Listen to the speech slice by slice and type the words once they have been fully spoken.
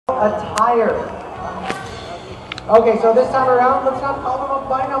attire. Okay, so this time around, let's not call them up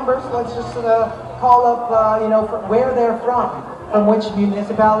by numbers. Let's just call up, you know, where they're from which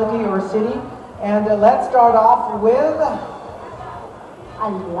municipality or city. And let's start off with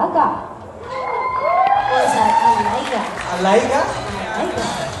Aliaga. What is that? Alaiga.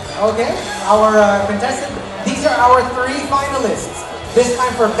 Okay, our contestant. These are our 3 finalists. This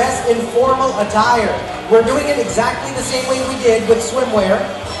time for Best Informal Attire. We're doing it exactly the same way we did with swimwear.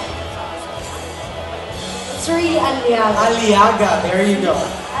 It's really Aliaga. Aliaga, there you go.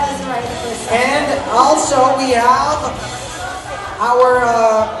 I was right the first time. And also we have our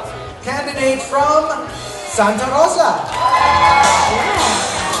candidate from Santa Rosa. Yeah.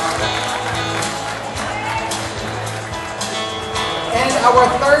 And our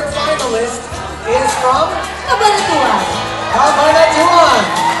 3rd finalist is from Cabanatuan. Cabanatuan.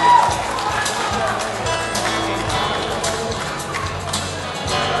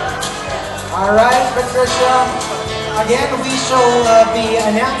 All right, Patricia. Again, we shall be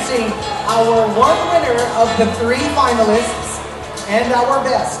announcing our one winner of the 3 finalists, and our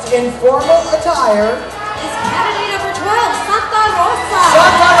best informal attire Is candidate number 12, Santa Rosa.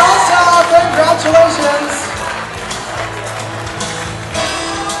 Santa Rosa. Congratulations.